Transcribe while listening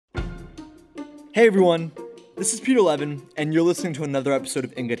Hey everyone, this is Peter Levin, and you're listening to another episode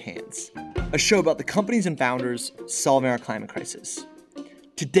of In Good Hands, a show about the companies and founders solving our climate crisis.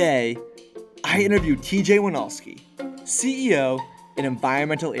 Today, I interview TJ Winalski, CEO at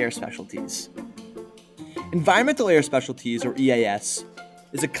Environmental Air Specialties. Environmental Air Specialties, or EAS,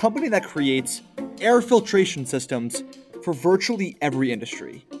 is a company that creates air filtration systems for virtually every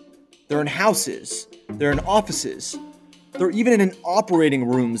industry. They're in houses, they're in offices, they're even in operating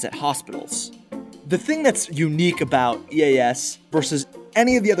rooms at hospitals. The thing that's unique about EAS versus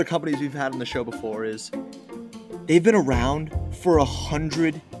any of the other companies we've had on the show before is they've been around for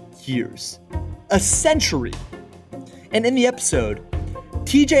 100 years. A century. And in the episode,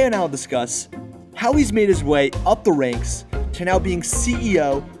 TJ and I'll discuss how he's made his way up the ranks to now being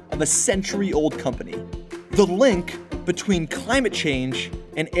CEO of a century-old company, the link between climate change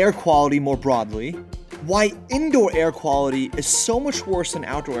and air quality more broadly, why indoor air quality is so much worse than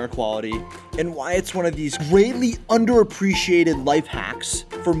outdoor air quality, and why it's one of these greatly underappreciated life hacks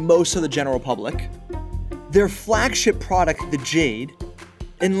for most of the general public, their flagship product, the Jade,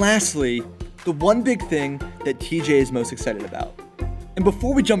 and lastly, the one big thing that TJ is most excited about. And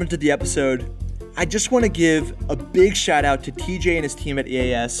before we jump into the episode, I just want to give a big shout out to TJ and his team at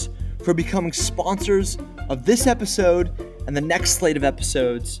EAS for becoming sponsors of this episode and the next slate of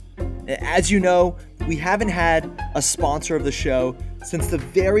episodes. As you know, we haven't had a sponsor of the show since the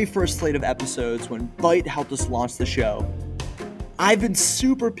very first slate of episodes when Byte helped us launch the show. I've been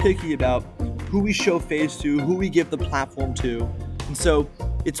super picky about who we show face to, who we give the platform to, and so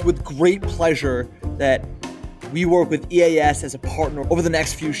it's with great pleasure that we work with EAS as a partner over the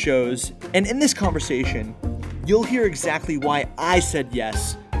next few shows. And in this conversation, you'll hear exactly why I said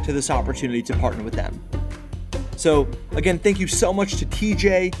yes to this opportunity to partner with them. So again, thank you so much to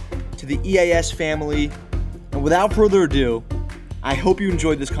TJ, to the EAS family, and without further ado, I hope you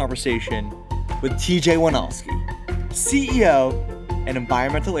enjoyed this conversation with TJ Winalski, CEO at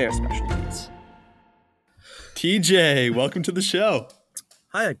Environmental Air Specialties. TJ, welcome to the show.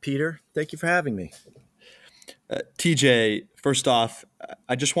 Hi, Peter. Thank you for having me. TJ, first off,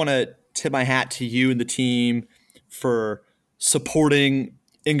 I just want to tip my hat to you and the team for supporting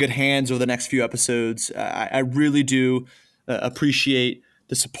In Good Hands over the next few episodes. I really do appreciate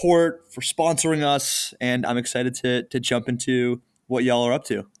the support for sponsoring us, and I'm excited to jump into what y'all are up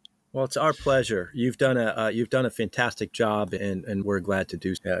to. Well, it's our pleasure. You've done a fantastic job, and we're glad to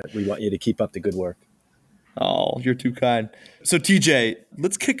do. We want you to keep up the good work. Oh, you're too kind. So, TJ,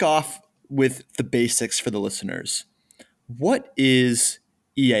 let's kick off with the basics for the listeners. What is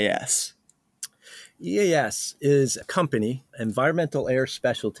EAS? EAS is a company, Environmental Air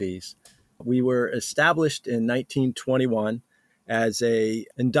Specialties. We were established in 1921 as a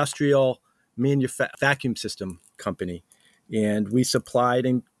industrial vacuum system company. And we supplied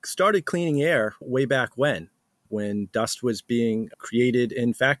and started cleaning air way back when dust was being created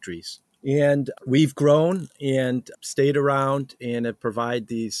in factories. And we've grown and stayed around and have provided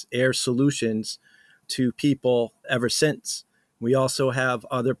these air solutions to people ever since. We also have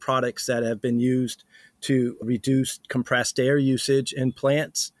other products that have been used to reduce compressed air usage in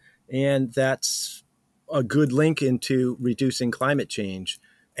plants, and that's a good link into reducing climate change.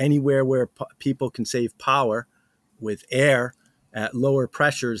 Anywhere where people can save power with air at lower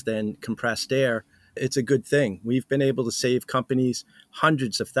pressures than compressed air, it's a good thing. We've been able to save companies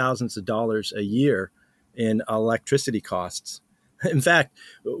hundreds of thousands of dollars a year in electricity costs. In fact,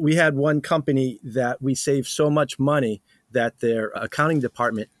 we had one company that we saved so much money that their accounting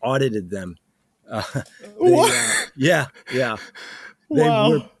department audited them. Yeah. They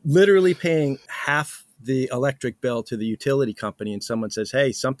were literally paying half the electric bill to the utility company, and someone says,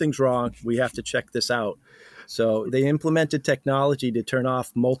 "Hey, something's wrong. We have to check this out." So they implemented technology to turn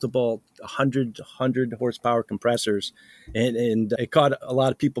off multiple 100 horsepower compressors, and it caught a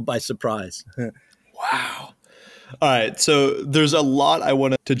lot of people by surprise. Wow. All right. So there's a lot I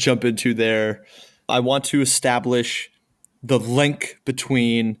want to jump into there. I want to establish the link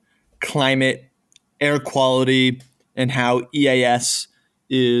between climate, air quality, and how EAS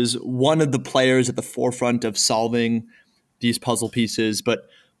is one of the players at the forefront of solving these puzzle pieces. But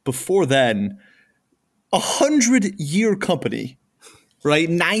before then, 100-year company, right?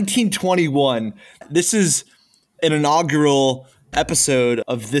 1921. This is an inaugural episode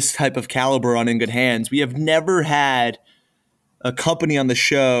of this type of caliber on In Good Hands. We have never had a company on the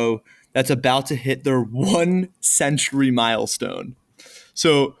show that's about to hit their 1 century milestone.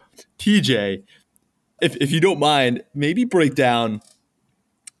 So, TJ, if you don't mind, maybe break down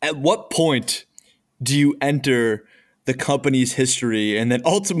at what point do you enter the company's history and then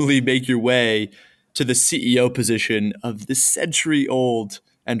ultimately make your way to the CEO position of this century-old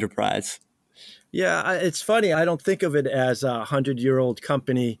enterprise? Yeah, it's funny. I don't think of it as a 100-year-old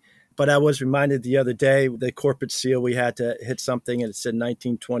company, but I was reminded the other day, the corporate seal, we had to hit something and it said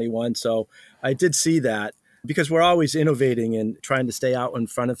 1921. So I did see that because we're always innovating and trying to stay out in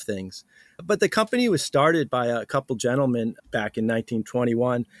front of things. But the company was started by a couple gentlemen back in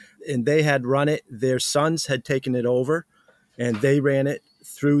 1921, and they had run it. Their sons had taken it over, and they ran it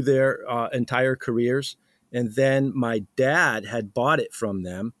through their entire careers. And then my dad had bought it from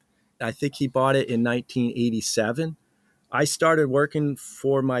them. I think he bought it in 1987. I started working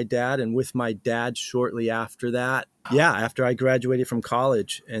for my dad and with my dad shortly after that. Yeah, after I graduated from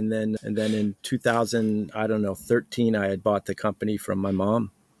college, and then in 2000, I don't know, 13, I had bought the company from my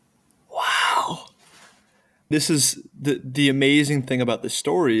mom. Wow. This is the amazing thing about this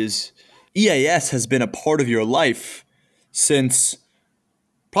story is EAS has been a part of your life since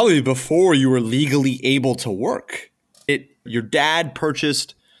probably before you were legally able to work. Your dad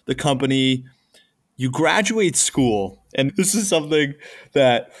purchased the company, you graduate school, and this is something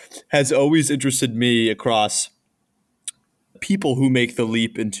that has always interested me across people who make the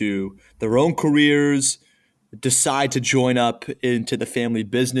leap into their own careers, decide to join up into the family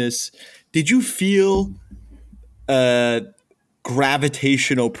business. Did you feel a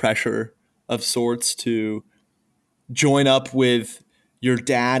gravitational pressure of sorts to join up with your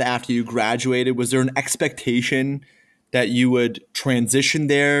dad after you graduated? Was there an expectation that you would transition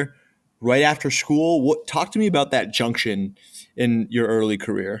there right after school? Talk to me about that junction in your early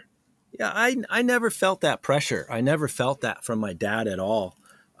career. Yeah, I never felt that pressure. I never felt that from my dad at all.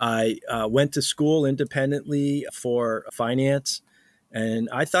 I went to school independently for finance, and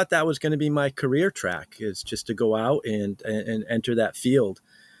I thought that was going to be my career track, is just to go out and enter that field.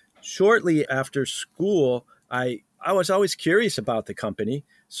 Shortly after school, I was always curious about the company.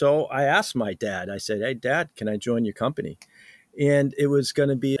 So I asked my dad, I said, "Hey, Dad, can I join your company?" And it was going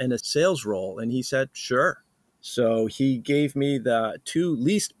to be in a sales role. And he said, "Sure." So he gave me the two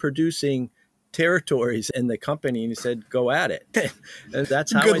least producing territories in the company and he said, "Go at it." And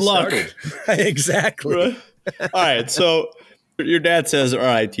that's how Good I luck. started. Exactly. Right. All right. So your dad says, "All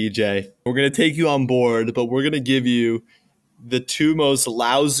right, TJ, we're going to take you on board, but we're going to give you the two most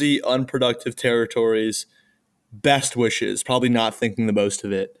lousy, unproductive territories. Best wishes." Probably not thinking the most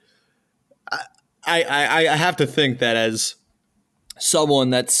of it. I have to think that as someone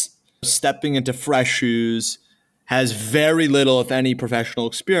that's stepping into fresh shoes, has very little, if any, professional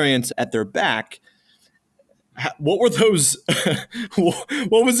experience at their back. What were those?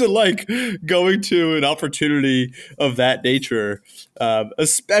 What was it like going to an opportunity of that nature,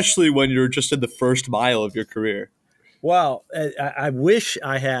 especially when you're just in the first mile of your career? Well, I wish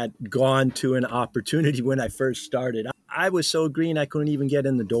I had gone to an opportunity when I first started. I was so green I couldn't even get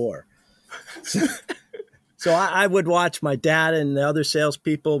in the door. So I would watch my dad and the other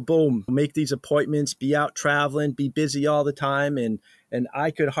salespeople, boom, make these appointments, be out traveling, be busy all the time, and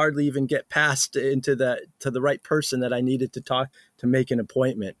I could hardly even get past into the right person that I needed to talk to make an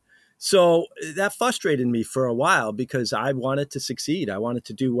appointment. So that frustrated me for a while because I wanted to succeed, I wanted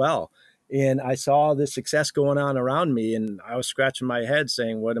to do well, and I saw the success going on around me, and I was scratching my head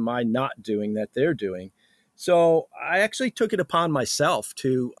saying, "What am I not doing that they're doing?" So I actually took it upon myself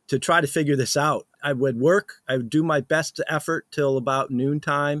to try to figure this out. I would work, I would do my best effort till about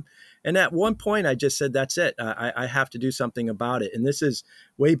noontime. And at one point, I just said, "That's it. I have to do something about it." And this is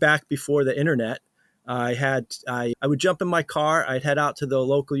way back before the internet. I would jump in my car. I'd head out to the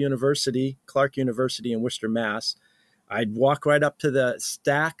local university, Clark University in Worcester, Mass. I'd walk right up to the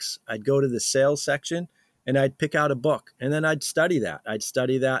stacks. I'd go to the sales section, and I'd pick out a book, and then I'd study that. I'd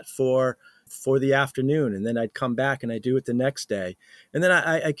study that for the afternoon, and then I'd come back and I'd do it the next day. And then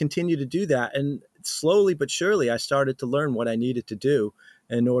I continue to do that. And slowly but surely, I started to learn what I needed to do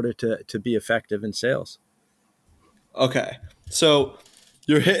in order to be effective in sales. Okay, so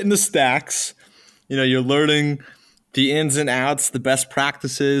you're hitting the stacks. You're learning the ins and outs, the best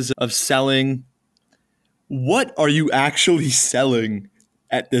practices of selling. What are you actually selling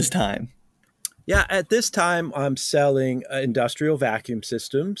at this time? Yeah, at this time, I'm selling industrial vacuum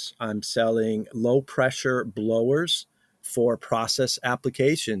systems. I'm selling low pressure blowers for process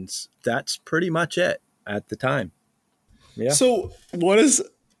applications. That's pretty much it at the time. Yeah. So, what does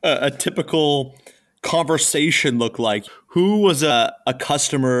a typical conversation look like? Who was a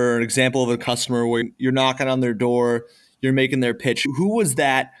customer, an example of a customer where you're knocking on their door, you're making their pitch? Who was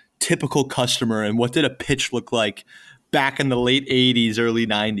that typical customer, and what did a pitch look like back in the late 80s, early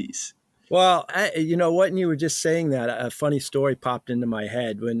 90s? Well, you know what? And you were just saying that, a funny story popped into my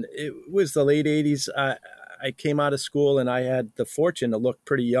head. When it was the late 80s, I came out of school and I had the fortune to look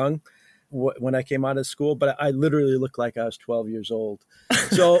pretty young when I came out of school, but I literally looked like I was 12 years old.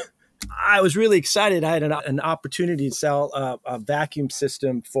 So I was really excited. I had an opportunity to sell a vacuum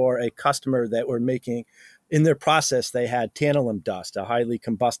system for a customer that were making, in their process, they had tantalum dust, a highly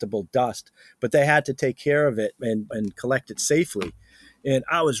combustible dust, but they had to take care of it and collect it safely. And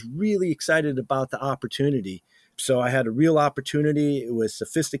I was really excited about the opportunity. So I had a real opportunity. It was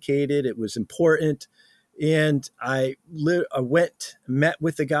sophisticated. It was important. And I went, met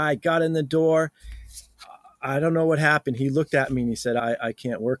with the guy, got in the door. I don't know what happened. He looked at me and he said, I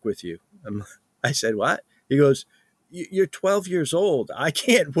can't work with you. I said, what? He goes, you're 12 years old. I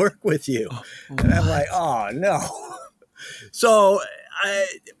can't work with you. And I'm like, oh, no. So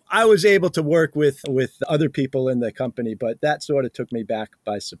I was able to work with other people in the company, but that sort of took me back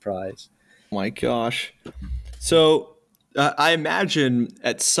by surprise. My gosh. So I imagine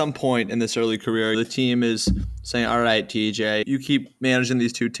at some point in this early career, the team is saying, all right, TJ, you keep managing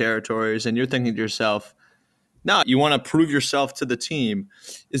these two territories, and you're thinking to yourself, no, you want to prove yourself to the team.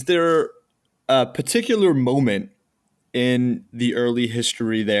 Is there a particular moment in the early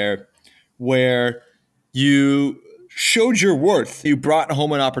history there where you showed your worth? You brought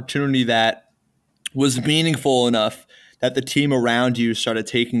home an opportunity that was meaningful enough that the team around you started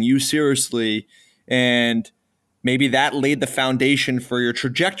taking you seriously, and maybe that laid the foundation for your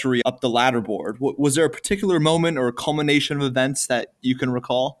trajectory up the ladder board. Was there a particular moment or a culmination of events that you can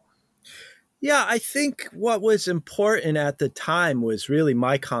recall? Yeah, I think what was important at the time was really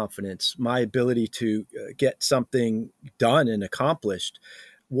my confidence, my ability to get something done and accomplished.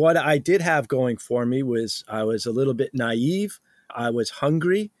 What I did have going for me was I was a little bit naive, I was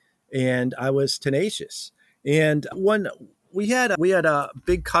hungry, and I was tenacious. And when we had a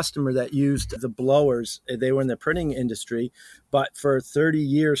big customer that used the blowers. They were in the printing industry, but for 30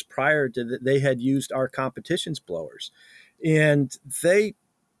 years prior to that, they had used our competition's blowers. And they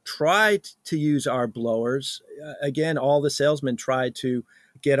tried to use our blowers. Again, all the salesmen tried to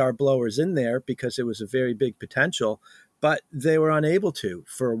get our blowers in there because it was a very big potential, but they were unable to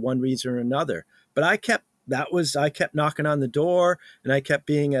for one reason or another. But I kept knocking on the door, and I kept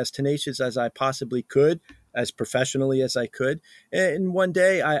being as tenacious as I possibly could, as professionally as I could. And one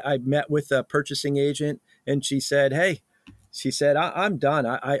day I met with a purchasing agent, and she said, hey, I'm done.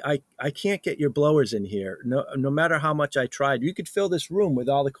 I can't get your blowers in here. No matter how much I tried. You could fill this room with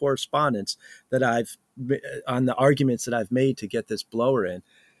all the correspondence that on the arguments that I've made to get this blower in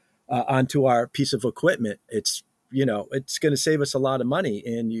onto our piece of equipment. It's going to save us a lot of money,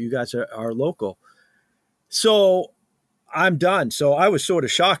 and you guys are local. So I'm done. So I was sort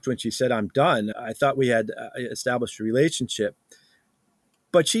of shocked when she said I'm done. I thought we had established a relationship.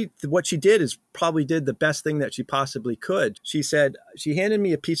 But what she did is probably did the best thing that she possibly could. She handed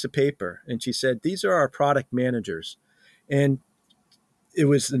me a piece of paper, and she said, these are our product managers. And it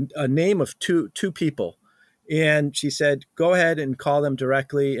was a name of two people. And she said, go ahead and call them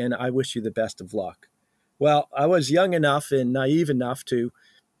directly, and I wish you the best of luck. Well, I was young enough and naive enough to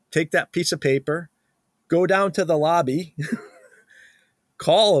take that piece of paper, go down to the lobby,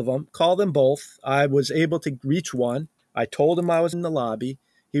 call them both. I was able to reach one. I told him I was in the lobby.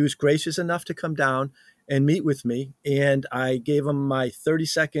 He was gracious enough to come down and meet with me. And I gave him my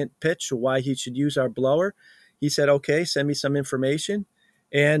 30-second pitch of why he should use our blower. He said, okay, send me some information.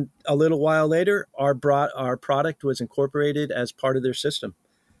 And a little while later, our product was incorporated as part of their system.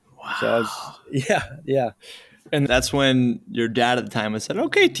 Wow. So yeah. And that's when your dad at the time said,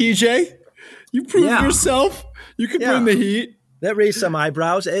 okay, TJ, you proved yourself. You can bring the heat. That raised some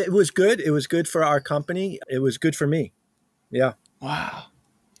eyebrows. It was good. It was good for our company. It was good for me. Yeah. Wow.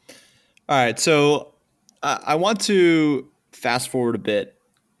 All right. So I want to fast forward a bit.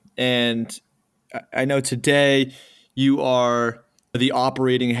 And I know today you are the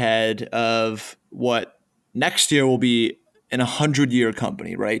operating head of what next year will be an 100-year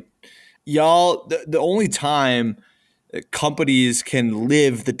company, right? Y'all, the only time companies can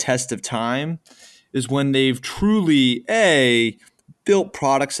live the test of time is when they've truly, A, built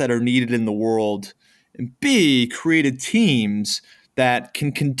products that are needed in the world, and B, created teams that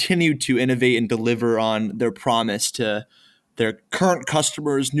can continue to innovate and deliver on their promise to their current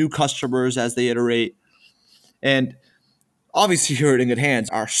customers, new customers as they iterate. And obviously here at In Good Hands,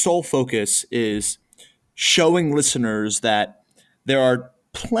 our sole focus is showing listeners that there are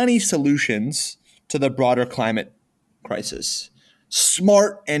plenty solutions to the broader climate crisis.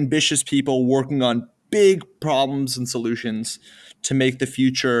 Smart, ambitious people working on big problems and solutions to make the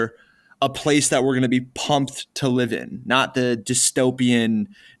future a place that we're going to be pumped to live in, not the dystopian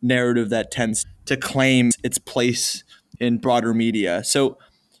narrative that tends to claim its place in broader media. So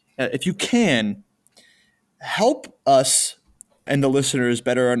if you can, help us and the listeners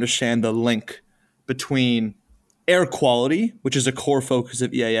better understand the link between air quality, which is a core focus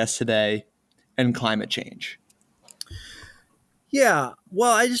of EAS today, and climate change? Yeah,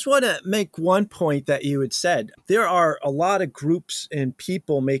 well, I just want to make one point that you had said. There are a lot of groups and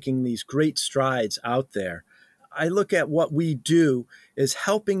people making these great strides out there. I look at what we do as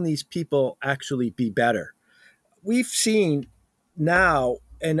helping these people actually be better. We've seen now,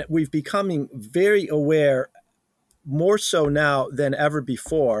 and we've becoming very aware, more so now than ever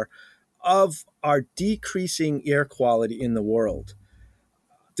before, of our decreasing air quality in the world.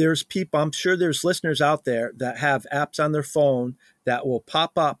 There's people, I'm sure there's listeners out there that have apps on their phone that will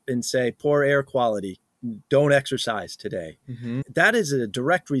pop up and say, poor air quality, don't exercise today. Mm-hmm. That is a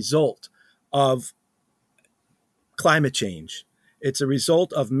direct result of climate change. It's a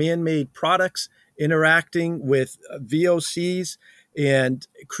result of man-made products interacting with VOCs and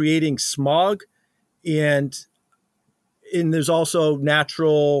creating smog. And there's also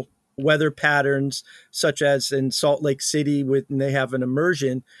natural weather patterns, such as in Salt Lake City, when they have an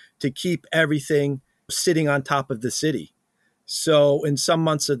immersion to keep everything sitting on top of the city. So in some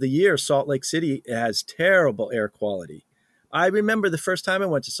months of the year, Salt Lake City has terrible air quality. I remember the first time I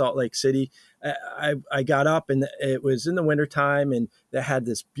went to Salt Lake City, I got up and it was in the wintertime, and they had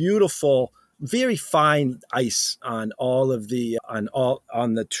this beautiful, very fine ice on all of the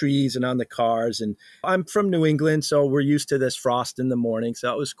on the trees and on the cars. And I'm from New England, so we're used to this frost in the morning, so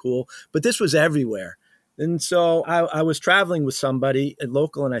that was cool. But this was everywhere. And so I was traveling with somebody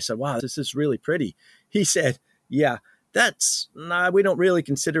local, and I said, wow, this is really pretty. He said, yeah, we don't really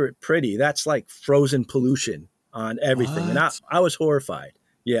consider it pretty. That's like frozen pollution on everything. What? And I was horrified.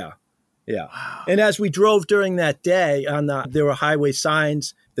 Yeah. Wow. And as we drove during that day, there were highway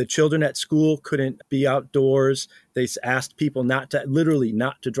signs. The children at school couldn't be outdoors. They asked people not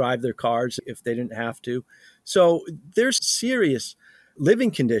to drive their cars if they didn't have to. So there's serious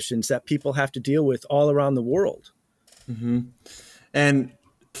living conditions that people have to deal with all around the world. Mm-hmm. And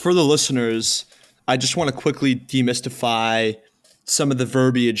for the listeners, I just want to quickly demystify some of the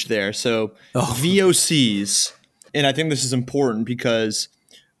verbiage there. So VOCs, and I think this is important because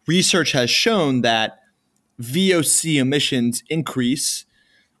research has shown that VOC emissions increase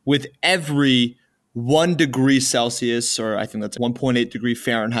with every 1 degree Celsius, or I think that's 1.8 degree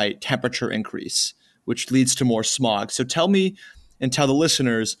Fahrenheit temperature increase, which leads to more smog. So tell me and tell the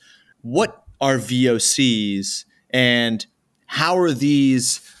listeners, what are VOCs and how are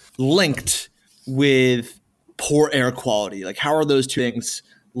these linked with poor air quality? Like, how are those two things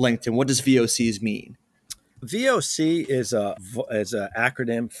linked, and what does VOCs mean? VOC is an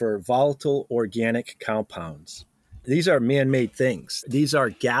acronym for volatile organic compounds. These are man-made things. These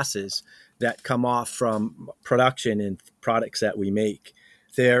are gases that come off from production and products that we make.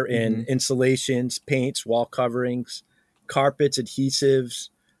 They're in insulations, paints, wall coverings, carpets, adhesives,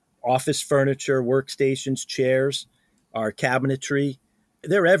 office furniture, workstations, chairs, our cabinetry.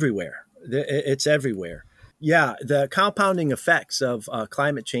 They're everywhere. It's everywhere. Yeah, the compounding effects of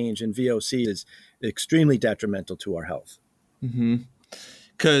climate change and VOC is extremely detrimental to our health.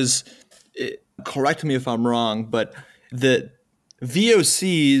 Because, correct me if I'm wrong, but the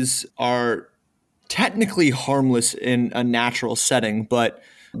VOCs are technically harmless in a natural setting, but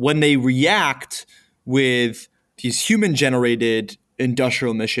when they react with these human-generated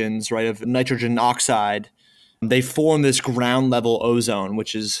industrial emissions, right, of nitrogen oxide, they form this ground-level ozone,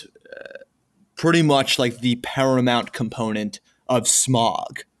 which is pretty much like the paramount component of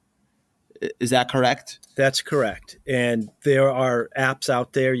smog. Is that correct? That's correct. And there are apps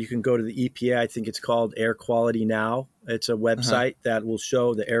out there. You can go to the EPA. I think it's called Air Quality Now. It's a website that will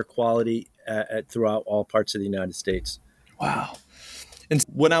show the air quality throughout all parts of the United States. Wow. And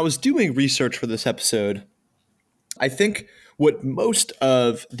when I was doing research for this episode, I think what most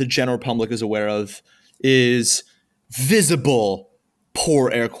of the general public is aware of is visible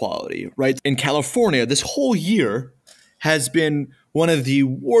poor air quality, right? In California, this whole year has been one of the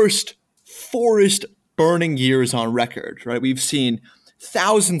worst forest burning years on record, right? We've seen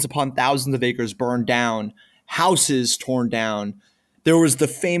thousands upon thousands of acres burned down, houses torn down. There was the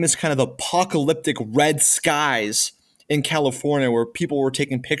famous kind of apocalyptic red skies in California where people were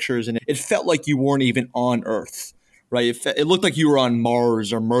taking pictures and it felt like you weren't even on Earth, right? It looked like you were on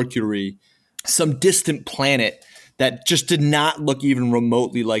Mars or Mercury, some distant planet that just did not look even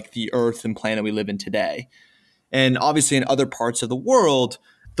remotely like the Earth and planet we live in today. And obviously in other parts of the world,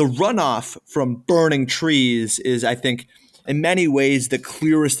 the runoff from burning trees is, I think, in many ways the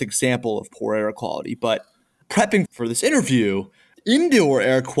clearest example of poor air quality. But prepping for this interview, indoor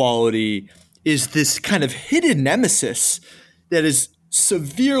air quality is this kind of hidden nemesis that is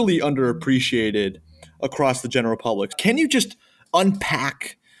severely underappreciated across the general public. Can you just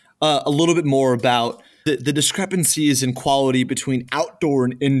unpack a little bit more about the discrepancies in quality between outdoor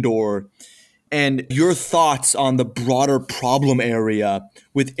and indoor, and your thoughts on the broader problem area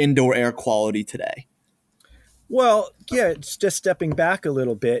with indoor air quality today. Well, yeah, it's just stepping back a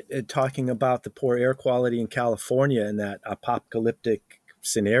little bit and talking about the poor air quality in California and that apocalyptic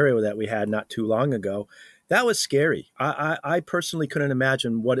scenario that we had not too long ago. That was scary. I personally couldn't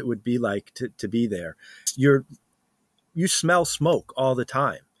imagine what it would be like to be there. You smell smoke all the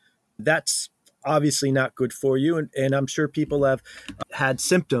time. That's obviously not good for you. And I'm sure people have had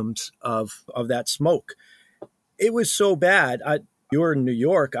symptoms of that smoke. It was so bad. You were in New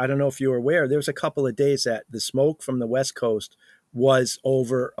York. I don't know if you were aware. There was a couple of days that the smoke from the West Coast was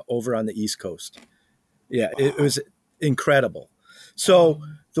over on the East Coast. Yeah, wow. It was incredible. So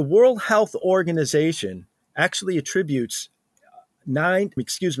the World Health Organization actually attributes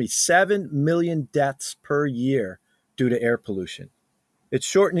 7 million deaths per year due to air pollution. It's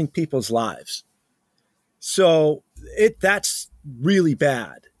shortening people's lives. So that's really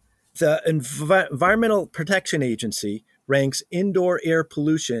bad. The Environmental Protection Agency ranks indoor air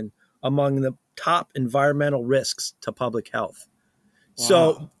pollution among the top environmental risks to public health. Wow.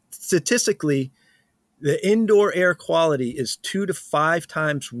 So statistically, the indoor air quality is 2 to 5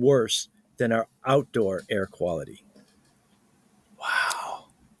 times worse than our outdoor air quality. Wow.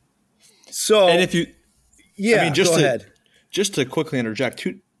 So, and if you, yeah, go ahead. Just to quickly interject,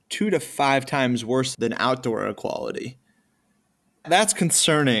 2 to 5 times worse than outdoor air quality. That's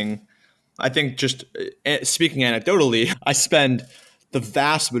concerning. I think, just speaking anecdotally, I spend the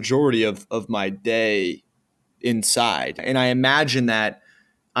vast majority of my day inside. And I imagine that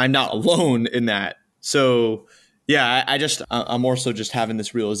I'm not alone in that. So yeah, I'm more so just having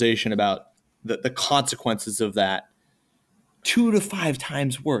this realization about the consequences of that. 2 to 5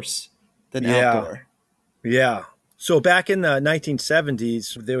 times worse than outdoor. Yeah. So back in the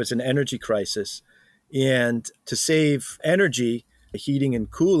 1970s, there was an energy crisis. And to save energy, heating and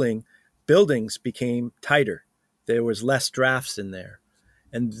cooling, buildings became tighter. There was less drafts in there.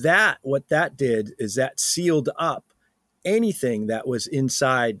 And what that did is that sealed up anything that was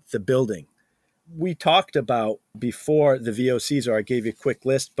inside the building. We talked about before the VOCs, or I gave you a quick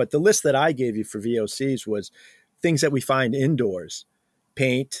list, but the list that I gave you for VOCs was things that we find indoors.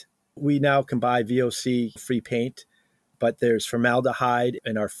 Paint. We now can buy VOC-free paint, but there's formaldehyde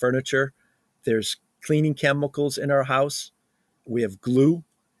in our furniture. There's cleaning chemicals in our house. We have glue.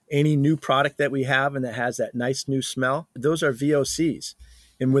 Any new product that we have and that has that nice new smell, those are VOCs.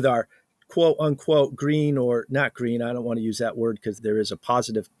 And with our quote unquote green, or not green, I don't want to use that word because there is a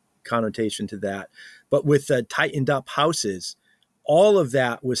positive connotation to that, but with the tightened up houses, all of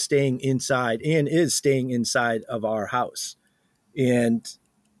that was staying inside and is staying inside of our house. And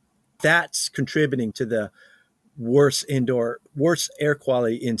that's contributing to the worse air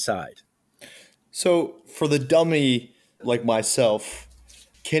quality inside. So for the dummy like myself,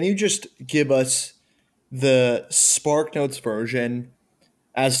 can you just give us the SparkNotes version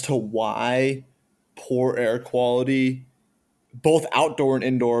as to why poor air quality, both outdoor and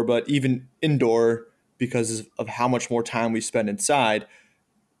indoor, but even indoor because of how much more time we spend inside,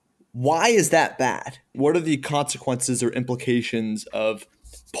 why is that bad? What are the consequences or implications of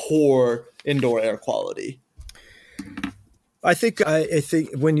poor indoor air quality? I think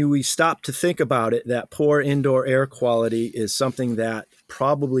when we stop to think about it, that poor indoor air quality is something that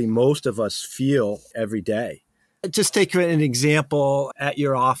probably most of us feel every day. Just take an example at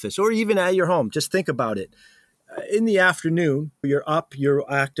your office or even at your home. Just think about it. In the afternoon, you're up, you're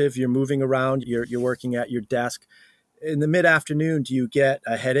active, you're moving around, you're working at your desk. In the mid-afternoon, do you get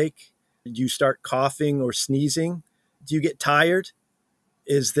a headache? Do you start coughing or sneezing? Do you get tired?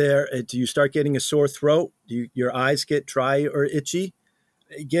 Do you start getting a sore throat? Do your eyes get dry or itchy?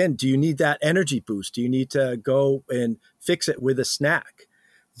 Again, do you need that energy boost? Do you need to go and fix it with a snack?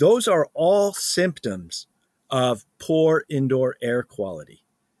 Those are all symptoms of poor indoor air quality.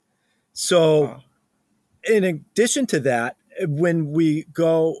 So in addition to that, when we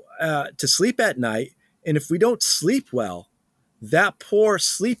go to sleep at night, and if we don't sleep well, that poor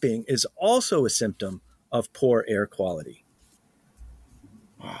sleeping is also a symptom of poor air quality.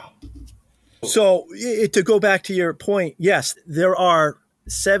 Wow. So to go back to your point, yes, there are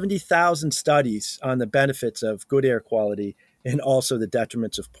 70,000 studies on the benefits of good air quality and also the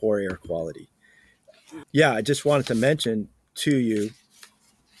detriments of poor air quality. Yeah, I just wanted to mention to you,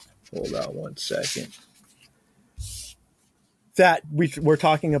 hold on one second, that we're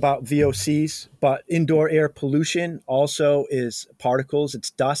talking about VOCs, but indoor air pollution also is particles, it's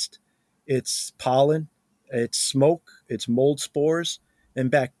dust, it's pollen, it's smoke, it's mold spores,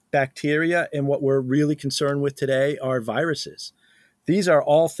 and bacteria. And what we're really concerned with today are viruses. These are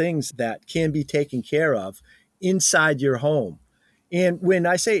all things that can be taken care of inside your home. And when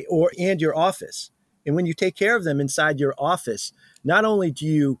I say, and your office, and when you take care of them inside your office, not only do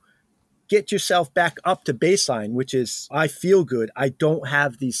you get yourself back up to baseline, which is, I feel good, I don't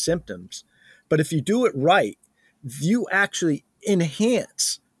have these symptoms. But if you do it right, you actually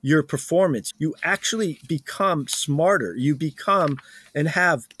enhance your performance. You actually become smarter. You become and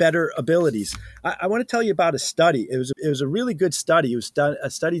have better abilities. I want to tell you about a study. It was a really good study. It was a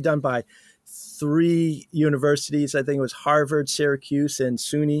study done by 3 universities. I think it was Harvard, Syracuse, and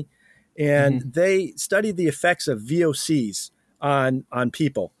SUNY. And they studied the effects of VOCs on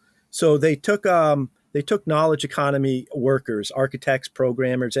people. So they took knowledge economy workers, architects,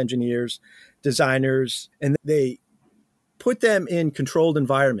 programmers, engineers, designers, and they put them in controlled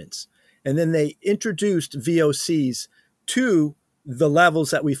environments. And then they introduced VOCs to the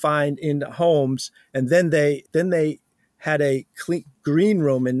levels that we find in homes. And then they had a clean green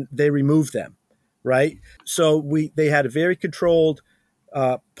room and they removed them, right? So they had a very controlled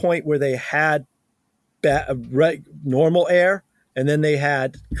point where they had normal air, and then they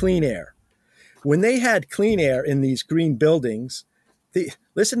had clean air. When they had clean air in these green buildings,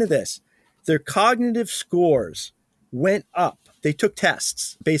 listen to this, their cognitive scores went up. They took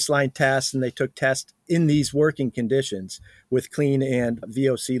tests, baseline tests, and they took tests in these working conditions with clean and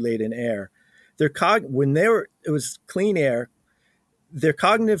VOC-laden air. It was clean air, their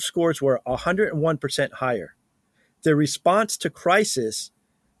cognitive scores were 101% higher. Their response to crisis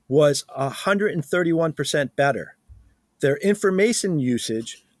was 131% better. Their information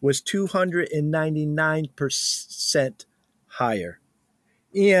usage was 299% higher.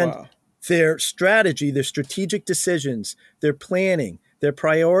 And wow. Their strategy, their strategic decisions, their planning, their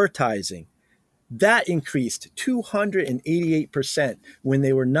prioritizing, that increased 288% when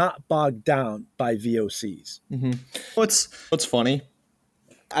they were not bogged down by VOCs. Mm-hmm. What's funny,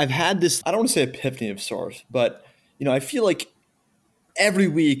 I've had this, I don't want to say epiphany of sorts, but I feel like every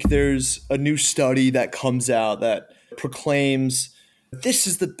week there's a new study that comes out that proclaims this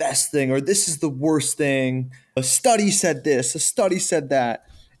is the best thing or this is the worst thing. A study said this, a study said that.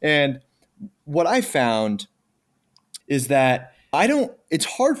 And what I found is that I'm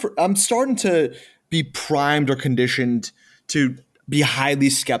starting to be primed or conditioned to be highly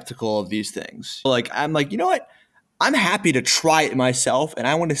skeptical of these things. I'm like, you know what? I'm happy to try it myself, and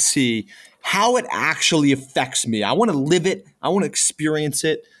I want to see how it actually affects me. I want to live it. I want to experience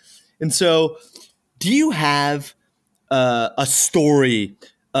it. And so, do you have a story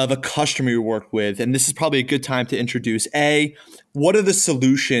of a customer you work with? And this is probably a good time to introduce what are the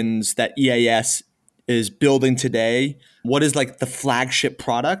solutions that EAS is building today? What is the flagship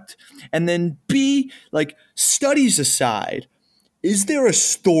product? And then B, studies aside, is there a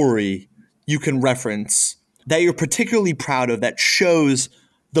story you can reference that you're particularly proud of that shows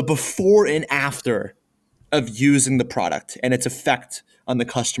the before and after of using the product and its effect on the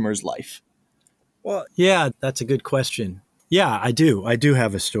customer's life? Well, yeah, that's a good question. Yeah, I do. I do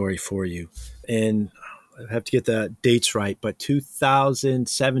have a story for you. And I have to get the dates right, but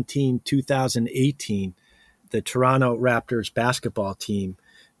 2017, 2018, the Toronto Raptors basketball team,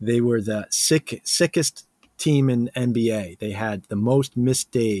 they were the sickest team in NBA. They had the most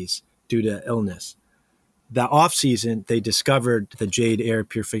missed days due to illness. The offseason, they discovered the Jade air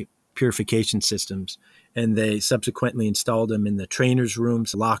purification systems, and they subsequently installed them in the trainers'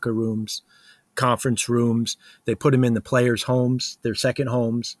 rooms, locker rooms, conference rooms. They put them in the players' homes, their second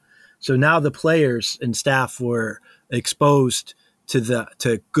homes. So now the players and staff were exposed to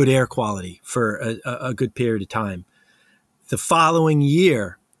good air quality for a good period of time. The following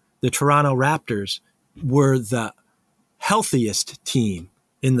year, the Toronto Raptors were the healthiest team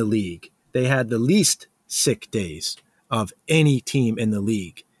in the league. They had the least sick days of any team in the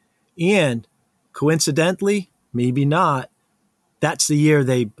league. And coincidentally, maybe not, that's the year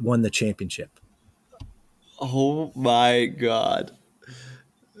they won the championship. Oh my God.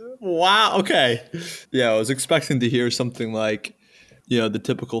 Wow. Okay. Yeah, I was expecting to hear something like, the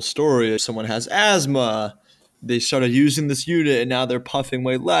typical story. Someone has asthma, they started using this unit and now they're puffing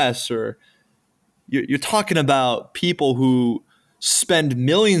way less. Or you're talking about people who spend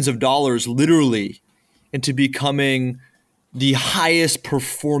millions of dollars literally into becoming the highest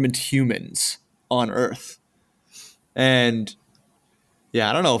performant humans on Earth. And yeah,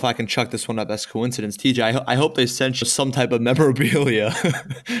 I don't know if I can chuck this one up as coincidence. TJ, I hope they sent you some type of memorabilia.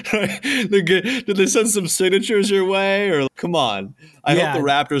 Right? Did they send some signatures your way? Or come on. I hope the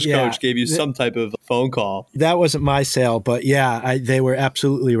Raptors coach gave you some type of phone call. That wasn't my sale, but they were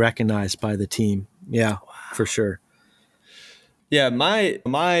absolutely recognized by the team. Yeah, for sure. Yeah, my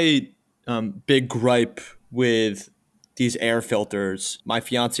big gripe with these air filters. My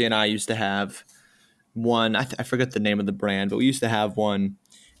fiance and I used to have one. I forget the name of the brand, but we used to have one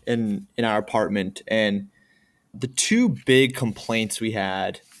in our apartment. And the two big complaints we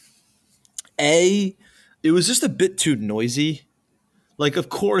had, it was just a bit too noisy. Like, of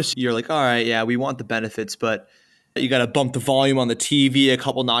course, you're like, all right, yeah, we want the benefits, but you got to bump the volume on the TV a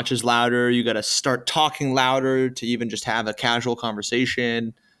couple notches louder. You got to start talking louder to even just have a casual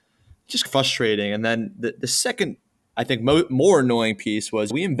conversation. Just frustrating. And then the second, I think, more annoying piece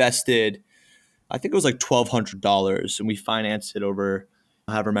was we invested, I think it was like $1,200, and we financed it over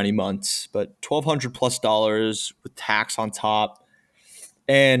however many months, but $1,200 plus with tax on top.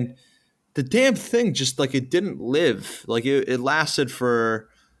 And the damn thing just like it didn't live. Like it lasted for,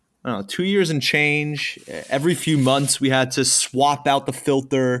 I don't know, 2 years and change. Every few months we had to swap out the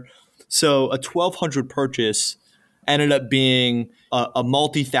filter. So a $1,200 purchase ended up being a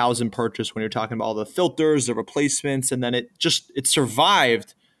multi-thousand purchase when you're talking about all the filters, the replacements, and then it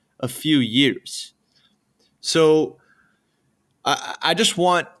survived a few years. So I just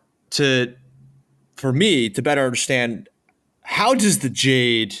want for me to better understand, how does the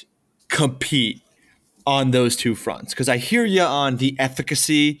Jade compete on those two fronts? Because I hear you on the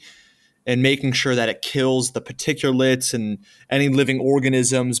efficacy and making sure that it kills the particulates and any living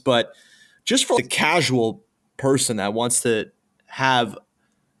organisms, but just for the casual person that wants to have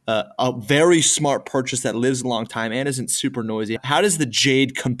a very smart purchase that lives a long time and isn't super noisy, how does the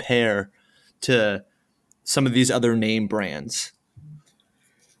Jade compare to some of these other name brands?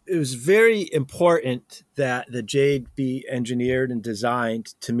 It was very important that the Jade be engineered and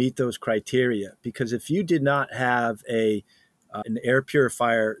designed to meet those criteria, because if you did not have an air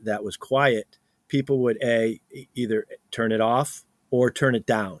purifier that was quiet, people would either turn it off or turn it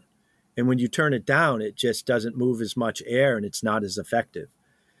down. And when you turn it down, it just doesn't move as much air and it's not as effective.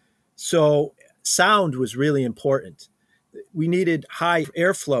 So sound was really important. We needed high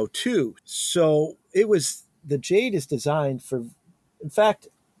airflow too. So the Jade is designed for, in fact,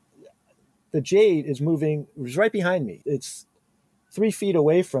 the Jade is moving, it was right behind me. It's 3 feet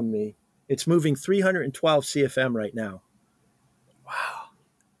away from me. It's moving 312 CFM right now. Wow.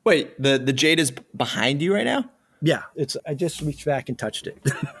 Wait, the Jade is behind you right now? Yeah, I just reached back and touched it.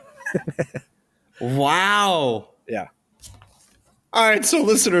 Wow. Yeah. All right, so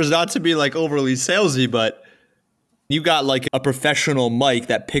listeners, not to be like overly salesy, but you got like a professional mic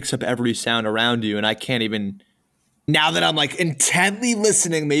that picks up every sound around you, and I can't even, now that I'm like intently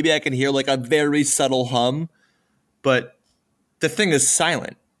listening, maybe I can hear like a very subtle hum, but the thing is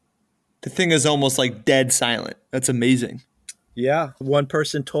silent. The thing is almost like dead silent. That's amazing. Yeah. One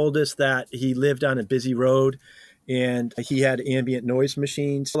person told us that he lived on a busy road and he had ambient noise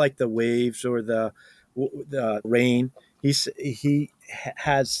machines like the waves or the rain. He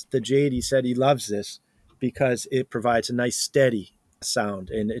has the Jade. He said he loves this because it provides a nice steady sound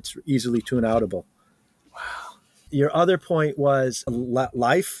and it's easily tune outable. Wow. Your other point was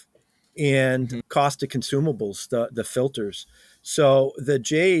life and cost of consumables, the filters. So the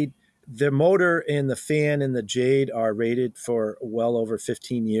Jade, the motor and the fan in the Jade are rated for well over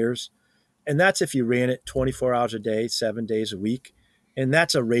 15 years. And that's if you ran it 24 hours a day, 7 days a week. And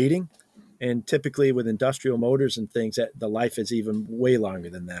that's a rating. And typically with industrial motors and things, that the life is even way longer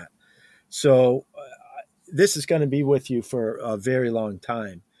than that. So this is going to be with you for a very long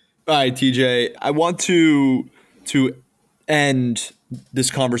time. All right, TJ, I want to end this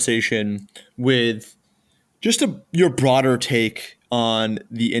conversation with just your broader take on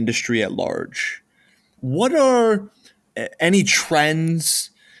the industry at large. What are any trends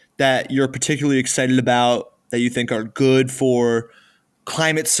that you're particularly excited about that you think are good for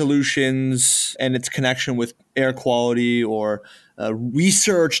climate solutions and its connection with air quality, or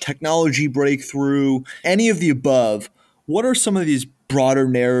research, technology breakthrough, any of the above? What are some of these broader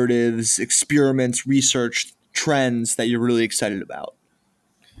narratives, experiments, research trends that you're really excited about?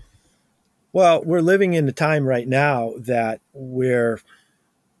 Well, we're living in a time right now that we're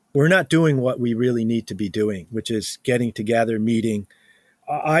not doing what we really need to be doing, which is getting together, meeting.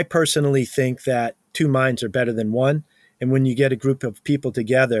 I personally think that two minds are better than one. And when you get a group of people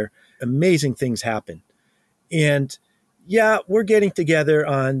together, amazing things happen. And yeah, we're getting together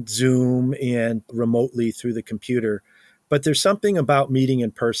on Zoom and remotely through the computer, but there's something about meeting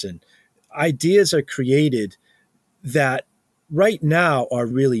in person. Ideas are created that right now are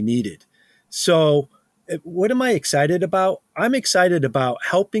really needed. So what am I excited about? I'm excited about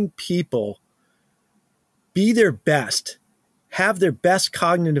helping people be their best, have their best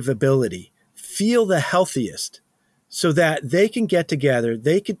cognitive ability, feel the healthiest, so that they can get together,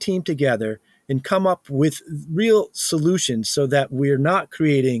 they can team together and come up with real solutions so that we're not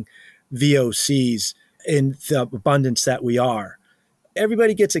creating VOCs in the abundance that we are.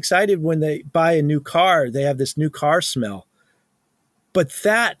 Everybody gets excited when they buy a new car. They have this new car smell. But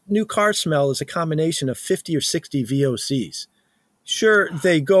that new car smell is a combination of 50 or 60 VOCs. Sure,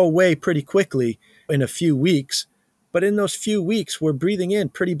 they go away pretty quickly in a few weeks, but in those few weeks, we're breathing in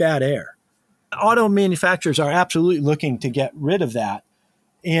pretty bad air. Auto manufacturers are absolutely looking to get rid of that.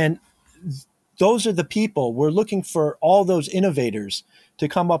 And those are the people. We're looking for all those innovators to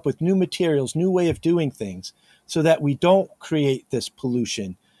come up with new materials, new way of doing things, so that we don't create this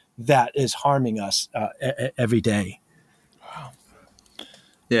pollution that is harming us every day. Wow.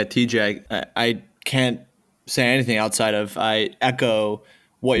 Yeah, TJ, I can't say anything outside of I echo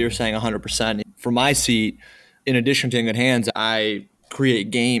what you're saying 100%. For my seat, in addition to In Good Hands, I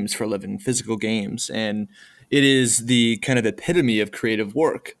create games for a living, physical games, and it is the kind of epitome of creative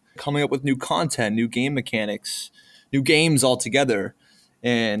work, coming up with new content, new game mechanics, new games altogether.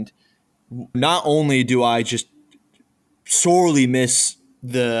 And not only do I just sorely miss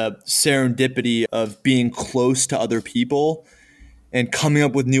the serendipity of being close to other people and coming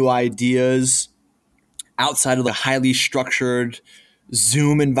up with new ideas outside of the highly structured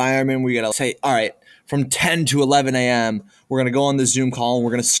Zoom environment where you got to say, all right, from 10 to 11 a.m., we're going to go on the Zoom call and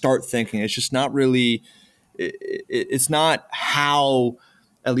we're going to start thinking. It's just not really, it's not how,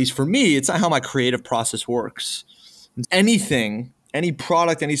 at least for me, it's not how my creative process works. Anything, any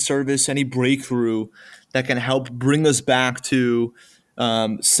product, any service, any breakthrough that can help bring us back to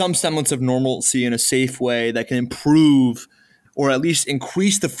some semblance of normalcy in a safe way that can improve or at least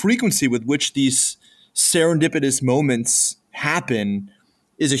increase the frequency with which these serendipitous moments happen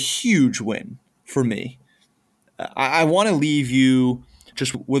is a huge win for me. I want to leave you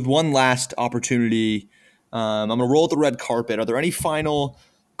just with one last opportunity. I'm going to roll the red carpet. Are there any final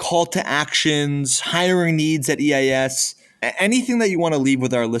call to actions, hiring needs at EIS, anything that you want to leave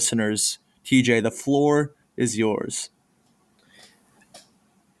with our listeners? TJ, the floor is yours.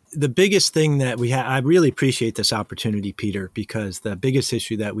 The biggest thing that we have, I really appreciate this opportunity, Peter, because the biggest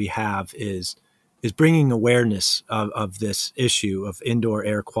issue that we have is bringing awareness of this issue of indoor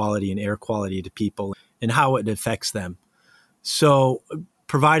air quality and air quality to people and how it affects them. So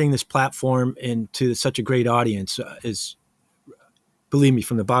providing this platform and to such a great audience is, believe me,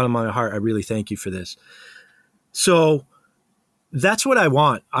 from the bottom of my heart, I really thank you for this. So that's what I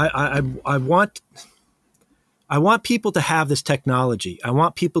want. I want people to have this technology. I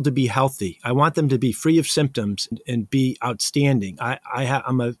want people to be healthy. I want them to be free of symptoms and be outstanding.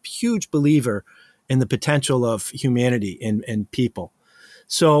 I'm a huge believer in the potential of humanity and people.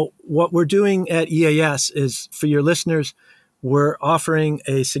 So what we're doing at EAS is, for your listeners, we're offering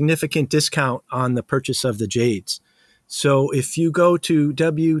a significant discount on the purchase of the Jades. So if you go to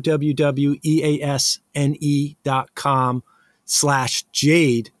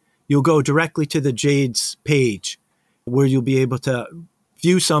www.easne.com/Jade, you'll go directly to the Jades page where you'll be able to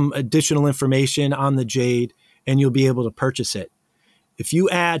view some additional information on the Jade and you'll be able to purchase it. If you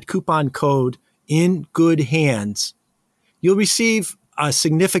add coupon code In Good Hands, you'll receive a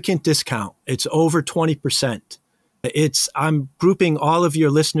significant discount. It's over 20%. I'm grouping all of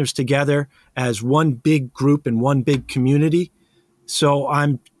your listeners together as one big group and one big community. So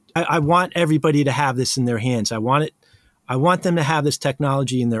I want everybody to have this in their hands. I want them to have this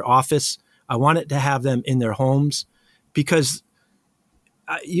technology in their office. I want it to have them in their homes, because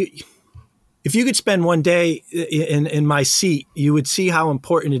if you could spend one day in my seat, you would see how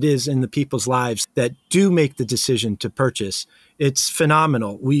important it is in the people's lives that do make the decision to purchase. It's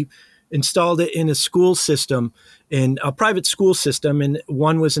phenomenal. We installed it in a school system, in a private school system, and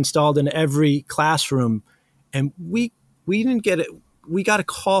one was installed in every classroom. And we didn't get it. We got a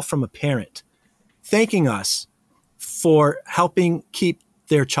call from a parent thanking us for helping keep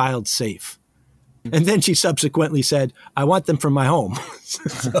their child safe. And then she subsequently said, I want them from my home.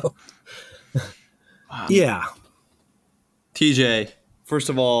 So, yeah. TJ, first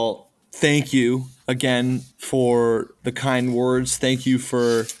of all, thank you again for the kind words. Thank you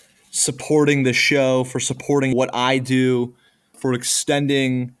for supporting the show, for supporting what I do, for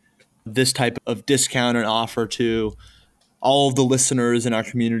extending this type of discount and offer to all of the listeners in our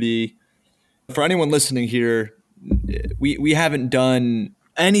community. For anyone listening here, we haven't done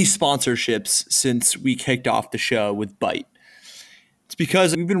any sponsorships since we kicked off the show with Byte. It's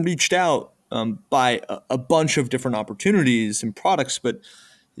because we've been reached out by a bunch of different opportunities and products, but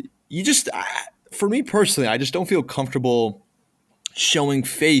for me personally, I just don't feel comfortable showing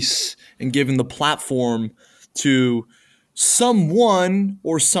face and giving the platform to someone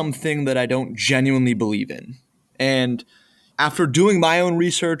or something that I don't genuinely believe in. And after doing my own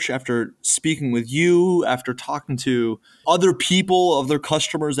research, after speaking with you, after talking to other people, other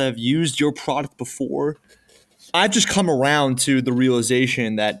customers that have used your product before, I've just come around to the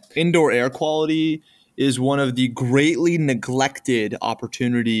realization that indoor air quality is one of the greatly neglected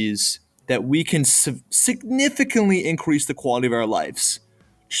opportunities that we can significantly increase the quality of our lives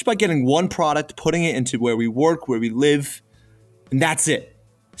just by getting one product, putting it into where we work, where we live, and that's it.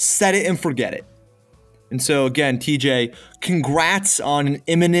 Set it and forget it. And so again, TJ, congrats on an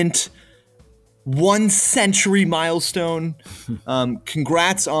imminent 1 century milestone.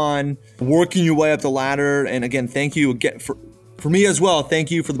 Congrats on working your way up the ladder. And again, thank you again for me as well.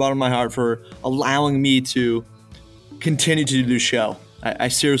 Thank you from the bottom of my heart for allowing me to continue to do this show. I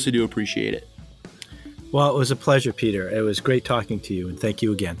seriously do appreciate it. Well, it was a pleasure, Peter. It was great talking to you, and thank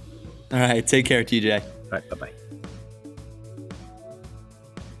you again. All right, take care, TJ. All right, bye-bye.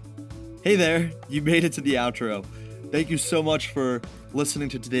 Hey there, you made it to the outro. Thank you so much for listening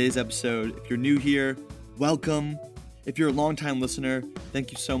to today's episode. If you're new here, welcome. If you're a longtime listener,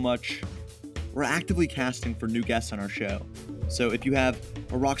 thank you so much. We're actively casting for new guests on our show. So if you have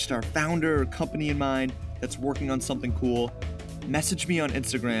a rockstar founder or company in mind that's working on something cool, message me on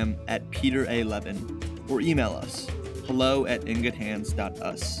Instagram at Peter A. Levin or email us,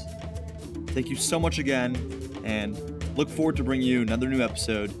 hello@ingoodhands.us. Thank you so much again, and look forward to bringing you another new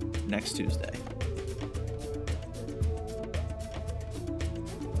episode next Tuesday.